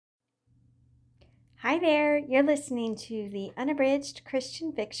Hi there, you're listening to the Unabridged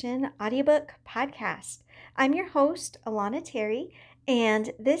Christian Fiction audiobook podcast. I'm your host, Alana Terry,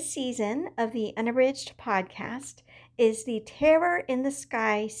 and this season of the Unabridged podcast is the Terror in the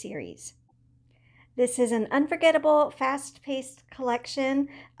Sky series. This is an unforgettable, fast-paced collection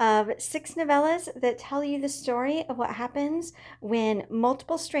of 6 novellas that tell you the story of what happens when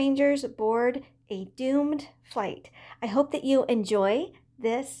multiple strangers board a doomed flight. I hope that you enjoy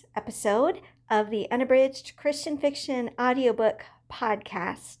this episode of the Unabridged Christian Fiction audiobook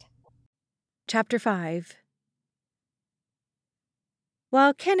podcast. Chapter 5.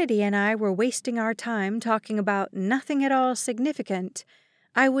 While Kennedy and I were wasting our time talking about nothing at all significant,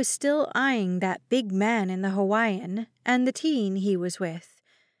 I was still eyeing that big man in the Hawaiian and the teen he was with.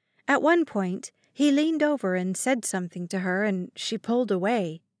 At one point, he leaned over and said something to her, and she pulled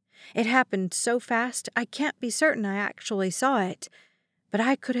away. It happened so fast I can't be certain I actually saw it, but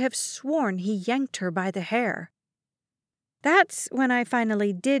I could have sworn he yanked her by the hair. That's when I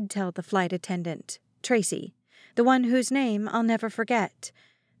finally did tell the flight attendant, Tracy, the one whose name I'll never forget,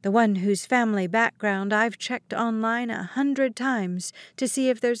 the one whose family background I've checked online 100 times to see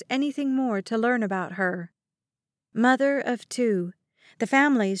if there's anything more to learn about her. Mother of 2. The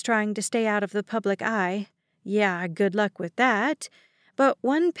family's trying to stay out of the public eye. Yeah, good luck with that. But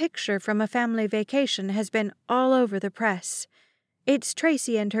one picture from a family vacation has been all over the press. It's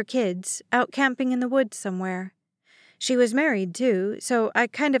Tracy and her kids, out camping in the woods somewhere. She was married, too, so I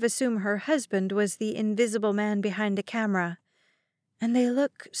kind of assume her husband was the invisible man behind a camera. And they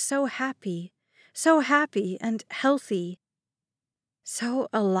look so happy and healthy. So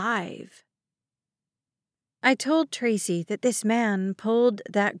alive. I told Tracy that this man pulled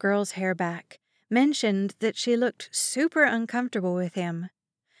that girl's hair back, mentioned that she looked super uncomfortable with him.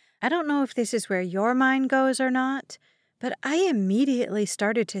 I don't know if this is where your mind goes or not, but I immediately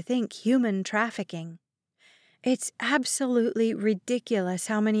started to think human trafficking. It's absolutely ridiculous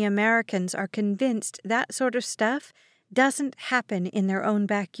how many Americans are convinced that sort of stuff doesn't happen in their own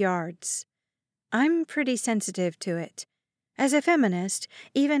backyards. I'm pretty sensitive to it. As a feminist,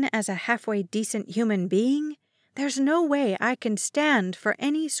 even as a halfway decent human being, there's no way I can stand for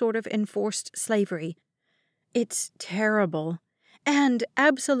any sort of enforced slavery. It's terrible. And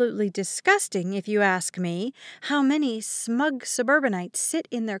absolutely disgusting, if you ask me, how many smug suburbanites sit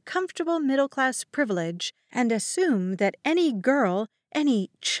in their comfortable middle-class privilege and assume that any girl,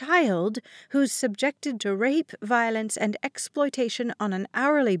 any child, who's subjected to rape, violence, and exploitation on an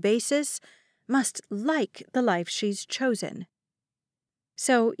hourly basis must like the life she's chosen.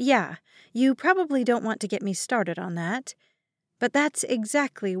 So, yeah, you probably don't want to get me started on that, but that's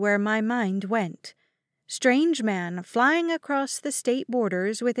exactly where my mind went. Strange man flying across the state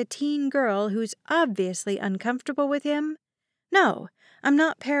borders with a teen girl who's obviously uncomfortable with him? No, I'm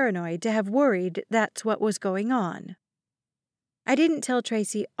not paranoid to have worried that's what was going on. I didn't tell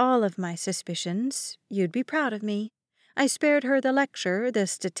Tracy all of my suspicions. You'd be proud of me. I spared her the lecture, the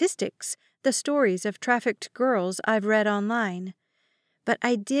statistics, the stories of trafficked girls I've read online. But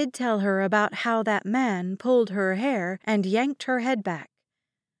I did tell her about how that man pulled her hair and yanked her head back.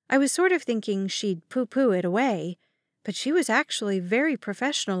 I was sort of thinking she'd poo-poo it away, but she was actually very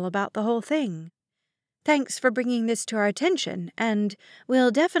professional about the whole thing. Thanks for bringing this to our attention, and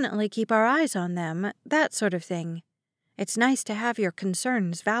we'll definitely keep our eyes on them, that sort of thing. It's nice to have your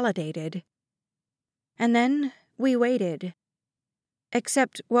concerns validated. And then we waited.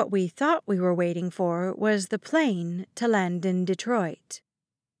 Except what we thought we were waiting for was the plane to land in Detroit.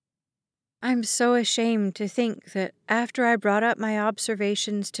 I'm so ashamed to think that after I brought up my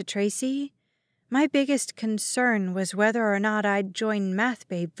observations to Tracy, my biggest concern was whether or not I'd join Math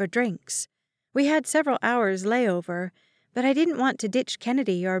Babe for drinks. We had several hours layover, but I didn't want to ditch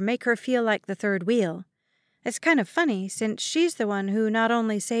Kennedy or make her feel like the third wheel. It's kind of funny, since she's the one who not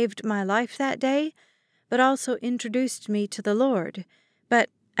only saved my life that day, but also introduced me to the Lord.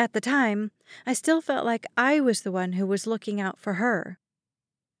 But at the time, I still felt like I was the one who was looking out for her.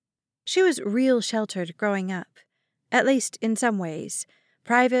 She was real sheltered growing up, at least in some ways.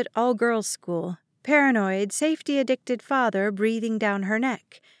 Private all-girls school, paranoid, safety-addicted father breathing down her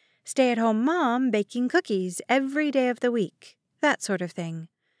neck, stay-at-home mom baking cookies every day of the week, that sort of thing.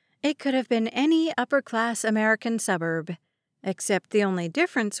 It could have been any upper-class American suburb, except the only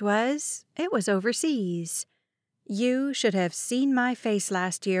difference was it was overseas. You should have seen my face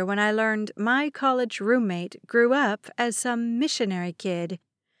last year when I learned my college roommate grew up as some missionary kid.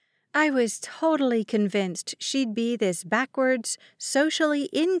 I was totally convinced she'd be this backwards, socially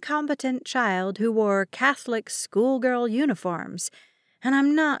incompetent child who wore Catholic schoolgirl uniforms, and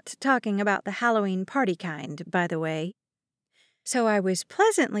I'm not talking about the Halloween party kind, by the way. So I was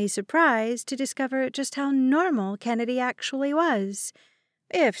pleasantly surprised to discover just how normal Kennedy actually was.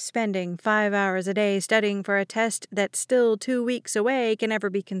 If spending 5 hours a day studying for a test that's still 2 weeks away can ever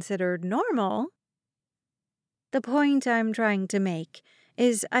be considered normal. The point I'm trying to make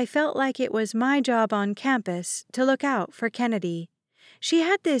is I felt like it was my job on campus to look out for Kennedy. She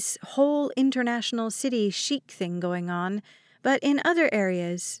had this whole international city chic thing going on, but in other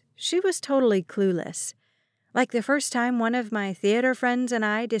areas, she was totally clueless. Like the first time one of my theater friends and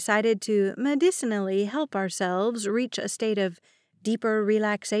I decided to medicinally help ourselves reach a state of deeper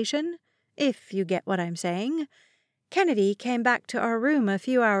relaxation, if you get what I'm saying. Kennedy came back to our room a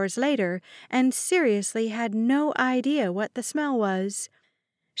few hours later and seriously had no idea what the smell was.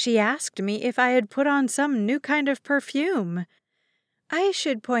 She asked me if I had put on some new kind of perfume. I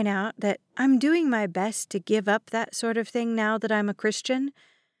should point out that I'm doing my best to give up that sort of thing now that I'm a Christian,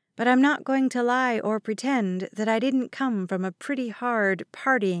 but I'm not going to lie or pretend that I didn't come from a pretty hard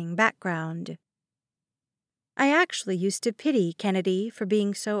partying background. I actually used to pity Kennedy for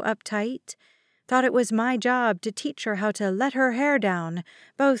being so uptight, thought it was my job to teach her how to let her hair down,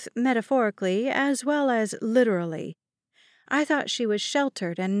 both metaphorically as well as literally. I thought she was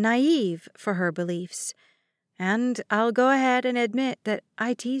sheltered and naive for her beliefs, and I'll go ahead and admit that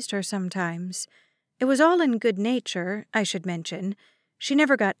I teased her sometimes. It was all in good nature, I should mention. She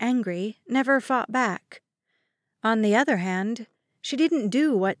never got angry, never fought back. On the other hand, she didn't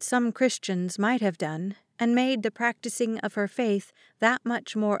do what some Christians might have done, and made the practicing of her faith that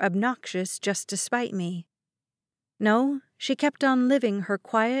much more obnoxious just to spite me. No, she kept on living her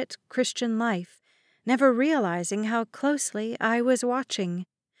quiet Christian life, never realizing how closely I was watching,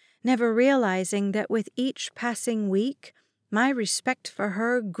 never realizing that with each passing week, my respect for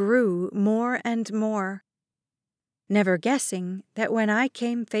her grew more and more. Never guessing that when I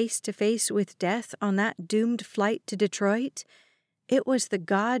came face to face with death on that doomed flight to Detroit, it was the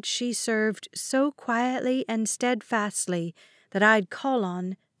God she served so quietly and steadfastly that I'd call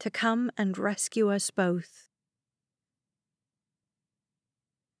on to come and rescue us both.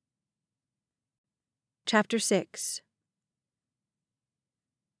 Chapter 6.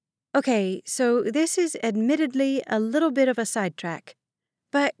 Okay, so this is admittedly a little bit of a sidetrack,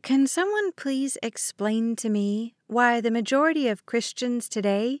 but can someone please explain to me why the majority of Christians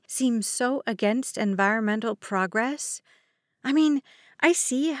today seem so against environmental progress? I mean, I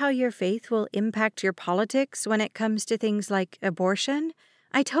see how your faith will impact your politics when it comes to things like abortion.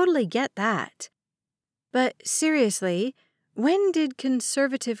 I totally get that. But seriously, when did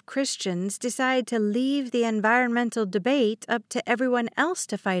conservative Christians decide to leave the environmental debate up to everyone else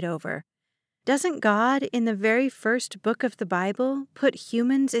to fight over? Doesn't God, in the very first book of the Bible, put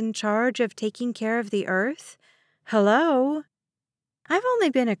humans in charge of taking care of the earth? Hello? I've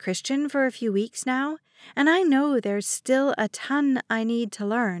only been a Christian for a few weeks now, and I know there's still a ton I need to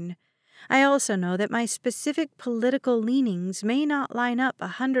learn. I also know that my specific political leanings may not line up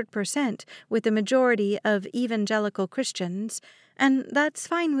 100% with the majority of evangelical Christians, and that's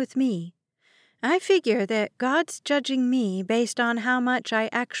fine with me. I figure that God's judging me based on how much I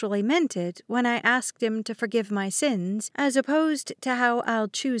actually meant it when I asked Him to forgive my sins, as opposed to how I'll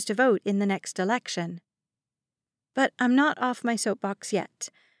choose to vote in the next election. But I'm not off my soapbox yet.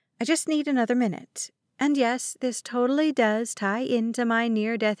 I just need another minute. And yes, this totally does tie into my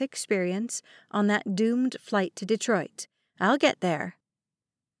near-death experience on that doomed flight to Detroit. I'll get there.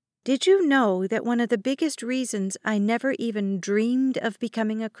 Did you know that one of the biggest reasons I never even dreamed of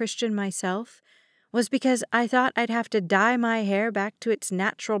becoming a Christian myself was because I thought I'd have to dye my hair back to its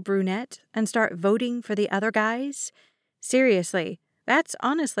natural brunette and start voting for the other guys? Seriously, that's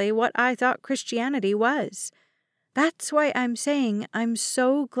honestly what I thought Christianity was. That's why I'm saying I'm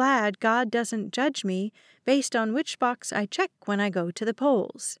so glad God doesn't judge me based on which box I check when I go to the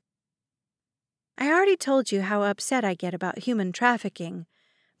polls. I already told you how upset I get about human trafficking,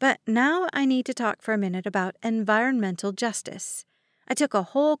 but now I need to talk for a minute about environmental justice. I took a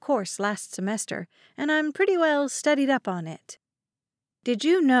whole course last semester, and I'm pretty well studied up on it. Did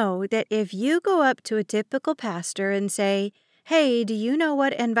you know that if you go up to a typical pastor and say, "Hey, do you know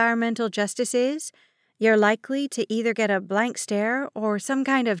what environmental justice is?" you're likely to either get a blank stare or some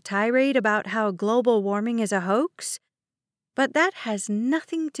kind of tirade about how global warming is a hoax? But that has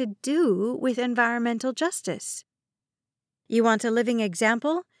nothing to do with environmental justice. You want a living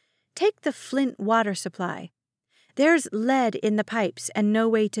example? Take the Flint water supply. There's lead in the pipes and no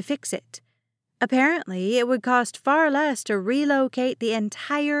way to fix it. Apparently, it would cost far less to relocate the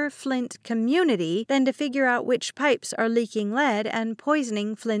entire Flint community than to figure out which pipes are leaking lead and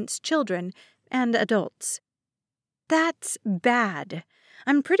poisoning Flint's children and adults. That's bad.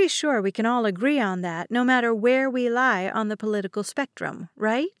 I'm pretty sure we can all agree on that, no matter where we lie on the political spectrum,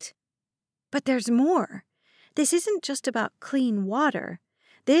 right? But there's more. This isn't just about clean water.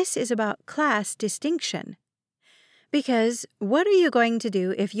 This is about class distinction. Because what are you going to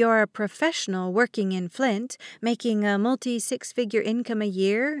do if you're a professional working in Flint, making a multi-six-figure income a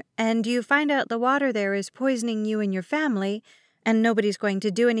year, and you find out the water there is poisoning you and your family, and nobody's going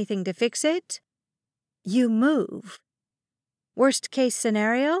to do anything to fix it? You move. Worst case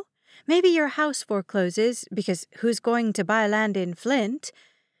scenario? Maybe your house forecloses, because who's going to buy land in Flint?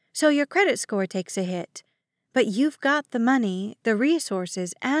 So your credit score takes a hit. But you've got the money, the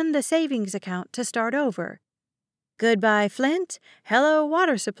resources, and the savings account to start over. Goodbye, Flint. Hello,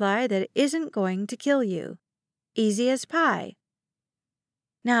 water supply that isn't going to kill you. Easy as pie.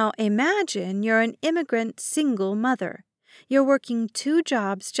 Now imagine you're an immigrant single mother. You're working 2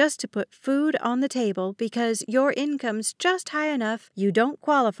 jobs just to put food on the table because your income's just high enough you don't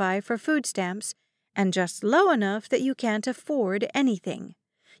qualify for food stamps and just low enough that you can't afford anything.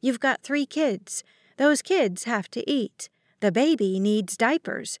 You've got 3 kids. Those kids have to eat. The baby needs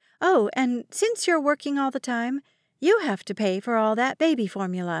diapers. Oh, and since you're working all the time, you have to pay for all that baby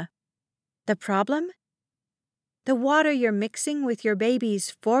formula. The problem? The water you're mixing with your baby's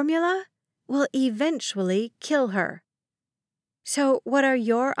formula will eventually kill her. So what are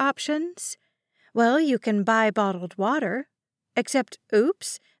your options? Well, you can buy bottled water. Except,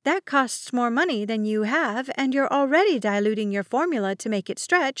 oops, that costs more money than you have, and you're already diluting your formula to make it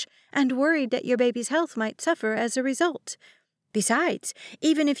stretch and worried that your baby's health might suffer as a result. Besides,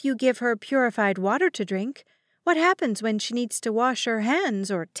 even if you give her purified water to drink, what happens when she needs to wash her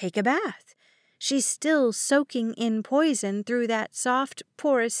hands or take a bath? She's still soaking in poison through that soft,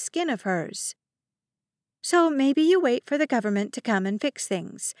 porous skin of hers. So maybe you wait for the government to come and fix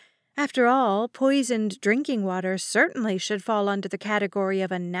things. After all, poisoned drinking water certainly should fall under the category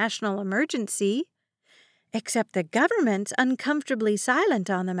of a national emergency. Except the government's uncomfortably silent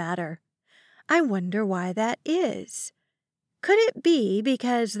on the matter. I wonder why that is. Could it be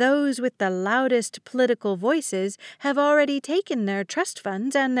because those with the loudest political voices have already taken their trust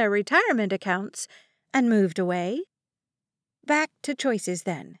funds and their retirement accounts and moved away? Back to choices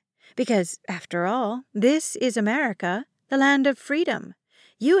then, because, after all, this is America, the land of freedom.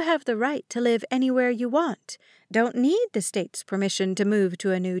 You have the right to live anywhere you want. Don't need the state's permission to move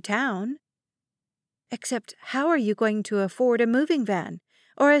to a new town. Except, how are you going to afford a moving van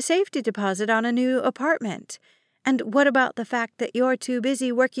or a safety deposit on a new apartment? And what about the fact that you're too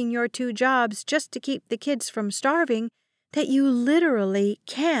busy working your 2 jobs just to keep the kids from starving that you literally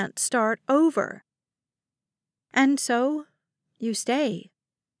can't start over? And so, you stay.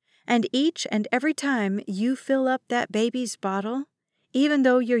 And each and every time you fill up that baby's bottle, even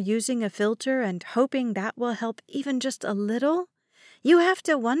though you're using a filter and hoping that will help even just a little, you have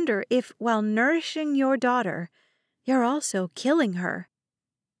to wonder if, while nourishing your daughter, you're also killing her.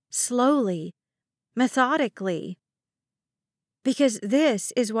 Slowly. Methodically. Because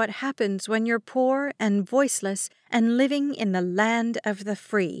this is what happens when you're poor and voiceless and living in the land of the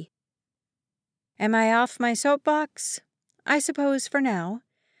free. Am I off my soapbox? I suppose for now,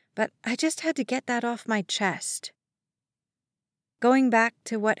 but I just had to get that off my chest. Going back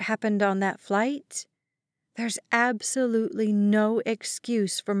to what happened on that flight, there's absolutely no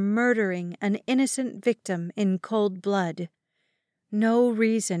excuse for murdering an innocent victim in cold blood. No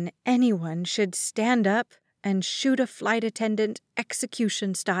reason anyone should stand up and shoot a flight attendant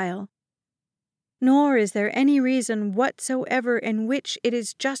execution style. Nor is there any reason whatsoever in which it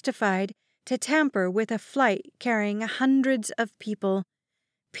is justified to tamper with a flight carrying hundreds of people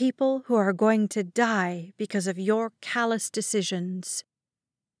who are going to die because of your callous decisions.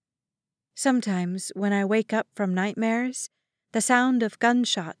 Sometimes, when I wake up from nightmares, the sound of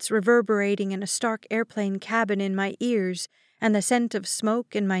gunshots reverberating in a stark airplane cabin in my ears and the scent of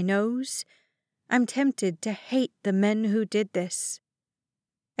smoke in my nose, I'm tempted to hate the men who did this.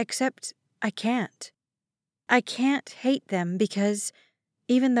 Except I can't. I can't hate them because,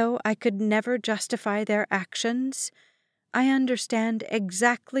 even though I could never justify their actions, I understand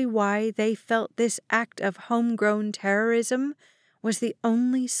exactly why they felt this act of homegrown terrorism was the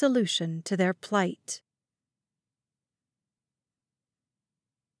only solution to their plight.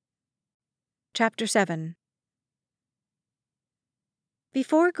 Chapter 7.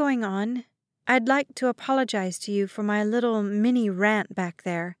 Before going on, I'd like to apologize to you for my little mini rant back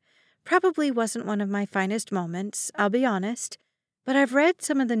there. Probably wasn't one of my finest moments, I'll be honest, but I've read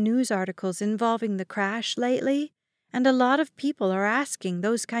some of the news articles involving the crash lately, and a lot of people are asking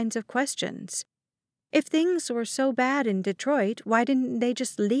those kinds of questions. If things were so bad in Detroit, why didn't they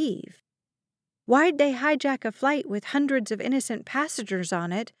just leave? Why'd they hijack a flight with hundreds of innocent passengers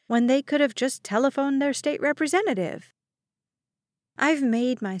on it when they could have just telephoned their state representative? I've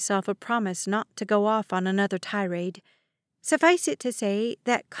made myself a promise not to go off on another tirade. Suffice it to say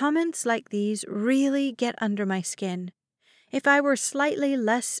that comments like these really get under my skin. If I were slightly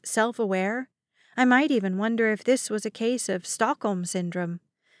less self-aware, I might even wonder if this was a case of Stockholm Syndrome.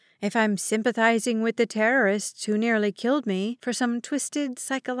 If I'm sympathizing with the terrorists who nearly killed me for some twisted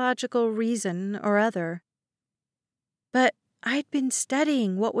psychological reason or other. But I'd been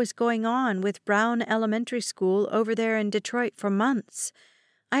studying what was going on with Brown Elementary School over there in Detroit for months.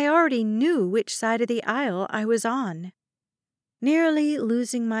 I already knew which side of the aisle I was on. Nearly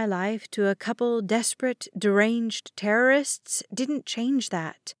losing my life to a couple desperate, deranged terrorists didn't change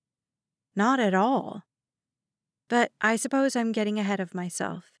that. Not at all. But I suppose I'm getting ahead of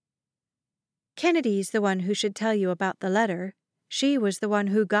myself. Kennedy's the one who should tell you about the letter. She was the one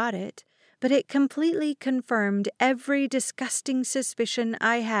who got it, but it completely confirmed every disgusting suspicion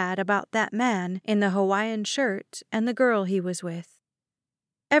I had about that man in the Hawaiian shirt and the girl he was with.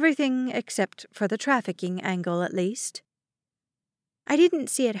 Everything except for the trafficking angle, at least. I didn't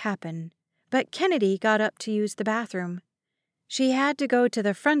see it happen, but Kennedy got up to use the bathroom. She had to go to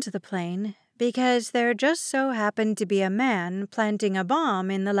the front of the plane because there just so happened to be a man planting a bomb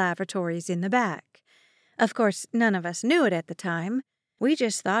in the lavatories in the back. Of course, none of us knew it at the time. We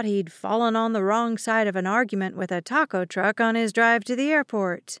just thought he'd fallen on the wrong side of an argument with a taco truck on his drive to the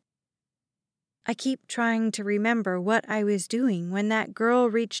airport. I keep trying to remember what I was doing when that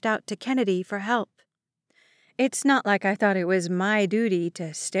girl reached out to Kennedy for help. It's not like I thought it was my duty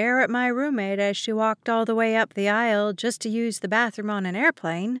to stare at my roommate as she walked all the way up the aisle just to use the bathroom on an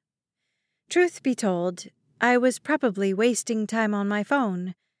airplane. Truth be told, I was probably wasting time on my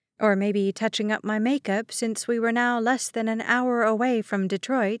phone, or maybe touching up my makeup since we were now less than an hour away from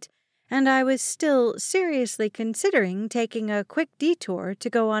Detroit, and I was still seriously considering taking a quick detour to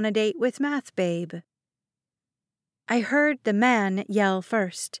go on a date with Math Babe. I heard the man yell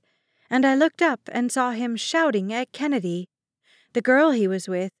first, and I looked up and saw him shouting at Kennedy. The girl he was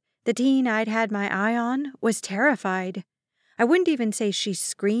with, the teen I'd had my eye on, was terrified. I wouldn't even say she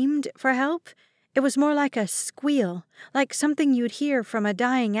screamed for help. It was more like a squeal, like something you'd hear from a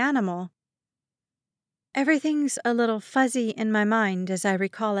dying animal. Everything's a little fuzzy in my mind as I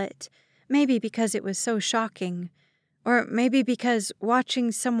recall it, maybe because it was so shocking, or maybe because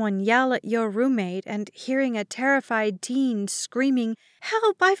watching someone yell at your roommate and hearing a terrified teen screaming,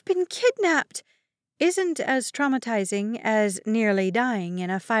 "Help, I've been kidnapped!" isn't as traumatizing as nearly dying in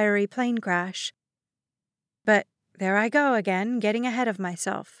a fiery plane crash. But there I go again, getting ahead of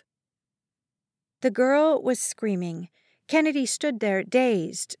myself. The girl was screaming. Kennedy stood there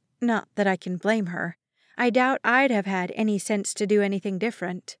dazed. Not that I can blame her. I doubt I'd have had any sense to do anything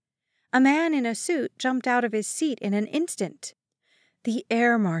different. A man in a suit jumped out of his seat in an instant. The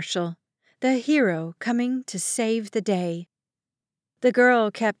air marshal, the hero coming to save the day. The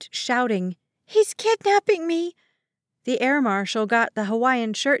girl kept shouting, "He's kidnapping me!" The air marshal got the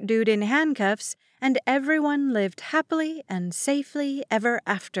Hawaiian shirt dude in handcuffs, and everyone lived happily and safely ever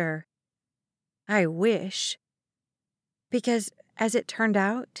after. I wish. Because, as it turned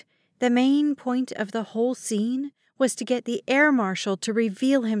out, the main point of the whole scene was to get the air marshal to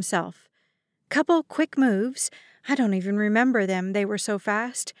reveal himself. Couple quick moves, I don't even remember them, they were so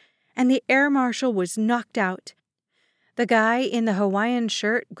fast, and the air marshal was knocked out. The guy in the Hawaiian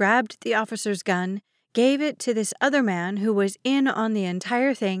shirt grabbed the officer's gun, gave it to this other man who was in on the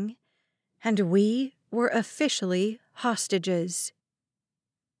entire thing, and we were officially hostages.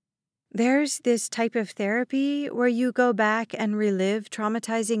 There's this type of therapy where you go back and relive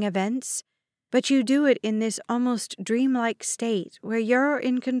traumatizing events, but you do it in this almost dreamlike state where you're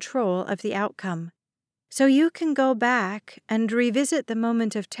in control of the outcome. So you can go back and revisit the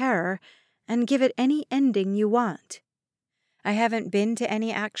moment of terror and give it any ending you want. I haven't been to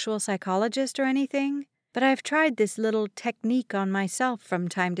any actual psychologist or anything, but I've tried this little technique on myself from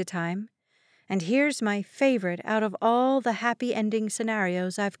time to time. And here's my favorite out of all the happy ending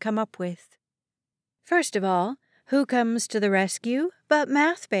scenarios I've come up with. First of all, who comes to the rescue but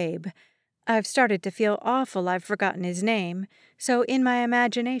Math Babe? I've started to feel awful I've forgotten his name, so in my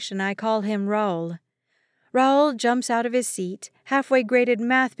imagination I call him Raoul. Raoul jumps out of his seat, halfway graded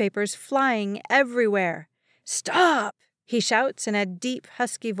math papers flying everywhere. "Stop!" he shouts in a deep,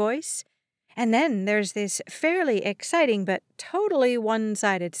 husky voice. And then there's this fairly exciting but totally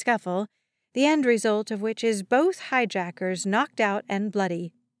one-sided scuffle, the end result of which is both hijackers knocked out and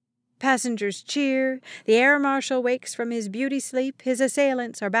bloody. Passengers cheer, the air marshal wakes from his beauty sleep, his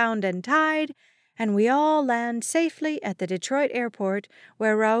assailants are bound and tied, and we all land safely at the Detroit airport,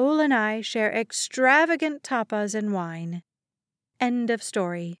 where Raoul and I share extravagant tapas and wine. End of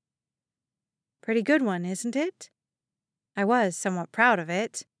story. Pretty good one, isn't it? I was somewhat proud of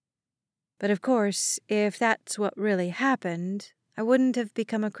it. But of course, if that's what really happened, I wouldn't have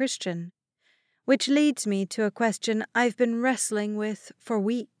become a Christian. Which leads me to a question I've been wrestling with for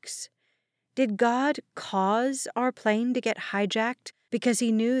weeks. Did God cause our plane to get hijacked because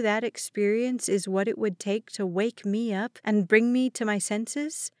he knew that experience is what it would take to wake me up and bring me to my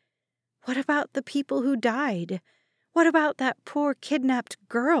senses? What about the people who died? What about that poor kidnapped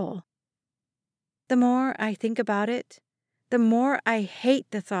girl? The more I think about it, the more I hate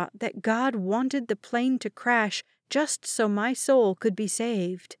the thought that God wanted the plane to crash just so my soul could be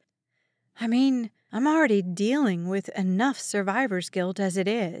saved. I mean, I'm already dealing with enough survivor's guilt as it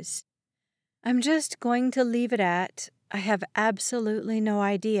is. I'm just going to leave it at, I have absolutely no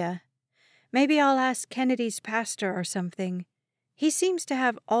idea. Maybe I'll ask Kennedy's pastor or something. He seems to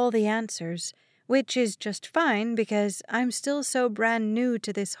have all the answers, which is just fine because I'm still so brand new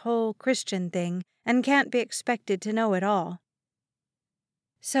to this whole Christian thing and can't be expected to know it all.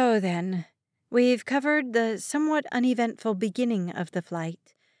 So then, we've covered the somewhat uneventful beginning of the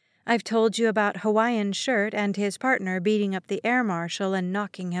flight. I've told you about Hawaiian Shirt and his partner beating up the air marshal and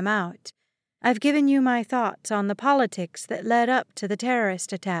knocking him out. I've given you my thoughts on the politics that led up to the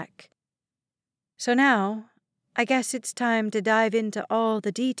terrorist attack. So now, I guess it's time to dive into all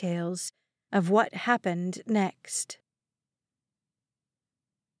the details of what happened next.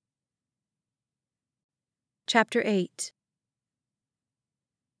 Chapter 8.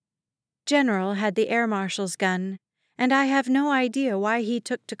 General had the air marshal's gun, and I have no idea why he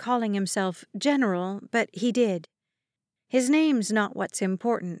took to calling himself General, but he did. His name's not what's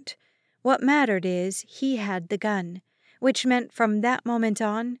important. What mattered is he had the gun, which meant from that moment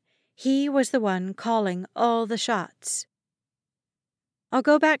on, he was the one calling all the shots. I'll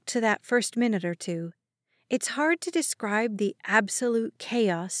go back to that first minute or two. It's hard to describe the absolute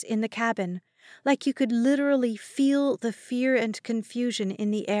chaos in the cabin, like you could literally feel the fear and confusion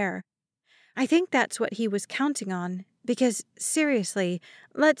in the air. I think that's what he was counting on, because, seriously,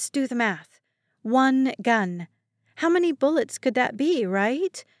 let's do the math. 1 gun. How many bullets could that be,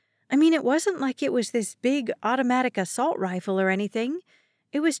 right? I mean, it wasn't like it was this big automatic assault rifle or anything.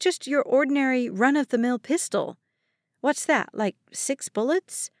 It was just your ordinary run-of-the-mill pistol. What's that, like 6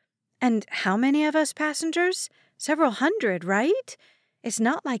 bullets? And how many of us passengers? Several hundred, right? It's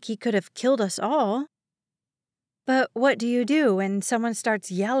not like he could have killed us all. But what do you do when someone starts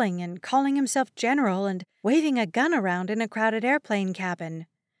yelling and calling himself General and waving a gun around in a crowded airplane cabin?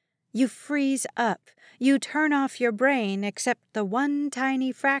 You freeze up. You turn off your brain except the one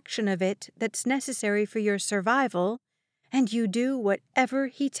tiny fraction of it that's necessary for your survival, and you do whatever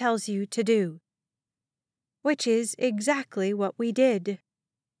he tells you to do. Which is exactly what we did.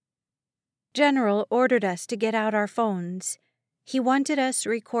 General ordered us to get out our phones. He wanted us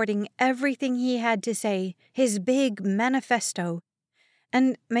recording everything he had to say, his big manifesto.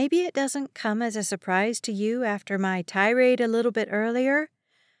 And maybe it doesn't come as a surprise to you after my tirade a little bit earlier,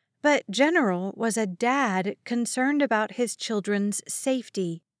 but General was a dad concerned about his children's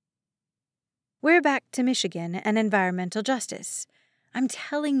safety. We're back to Michigan and environmental justice. I'm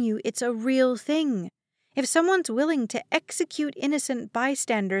telling you, it's a real thing. If someone's willing to execute innocent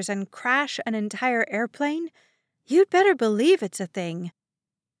bystanders and crash an entire airplane, you'd better believe it's a thing.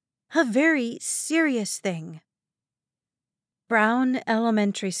 A very serious thing. Brown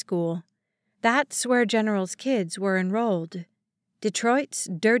Elementary School. That's where General's kids were enrolled. Detroit's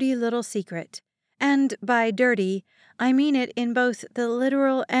dirty little secret. And by dirty, I mean it in both the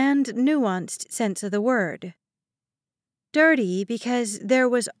literal and nuanced sense of the word. Dirty because there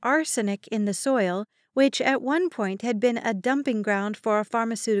was arsenic in the soil, which at one point had been a dumping ground for a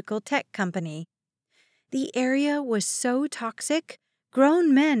pharmaceutical tech company. The area was so toxic,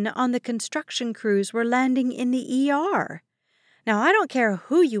 grown men on the construction crews were landing in the ER. Now, I don't care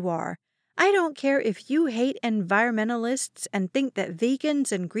who you are. I don't care if you hate environmentalists and think that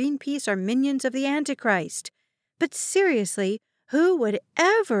vegans and Greenpeace are minions of the Antichrist. But seriously, who would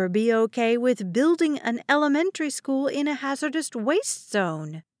ever be okay with building an elementary school in a hazardous waste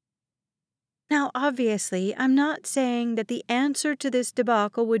zone? Now, obviously, I'm not saying that the answer to this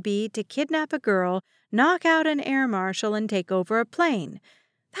debacle would be to kidnap a girl, knock out an air marshal, and take over a plane.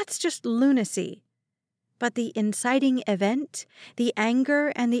 That's just lunacy. But the inciting event, the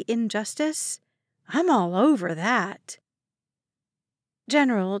anger and the injustice, I'm all over that.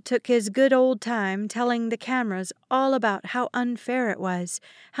 General took his good old time telling the cameras all about how unfair it was,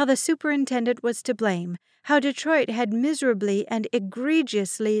 how the superintendent was to blame, how Detroit had miserably and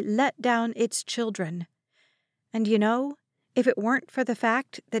egregiously let down its children. And if it weren't for the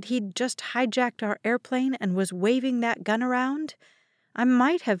fact that he'd just hijacked our airplane and was waving that gun around, I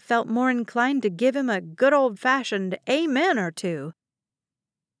might have felt more inclined to give him a good old-fashioned amen or two.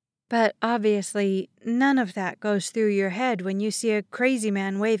 But obviously, none of that goes through your head when you see a crazy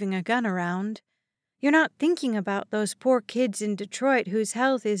man waving a gun around. You're not thinking about those poor kids in Detroit whose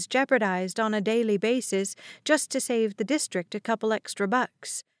health is jeopardized on a daily basis just to save the district a couple extra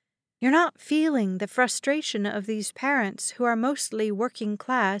bucks. You're not feeling the frustration of these parents who are mostly working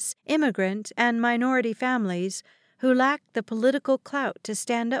class, immigrant, and minority families who lack the political clout to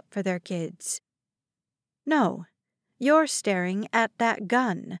stand up for their kids. No, you're staring at that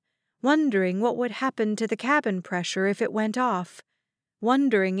gun, wondering what would happen to the cabin pressure if it went off,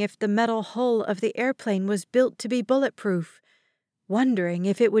 wondering if the metal hull of the airplane was built to be bulletproof, wondering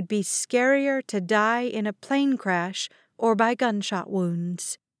if it would be scarier to die in a plane crash or by gunshot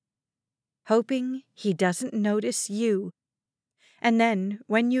wounds. Hoping he doesn't notice you. And then,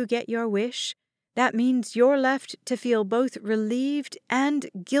 when you get your wish, that means you're left to feel both relieved and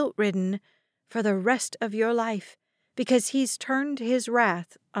guilt-ridden for the rest of your life because he's turned his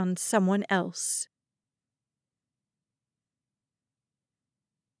wrath on someone else.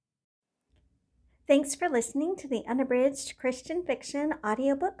 Thanks for listening to the Unabridged Christian Fiction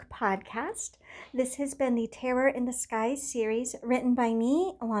audiobook podcast. This has been the Terror in the Skies series written by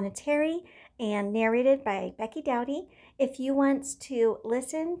me, Alana Terry, and narrated by Becky Dowdy. If you want to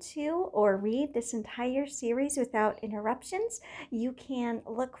listen to or read this entire series without interruptions, you can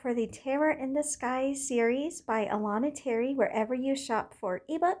look for the Terror in the Skies series by Alana Terry wherever you shop for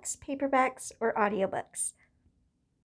ebooks, paperbacks, or audiobooks.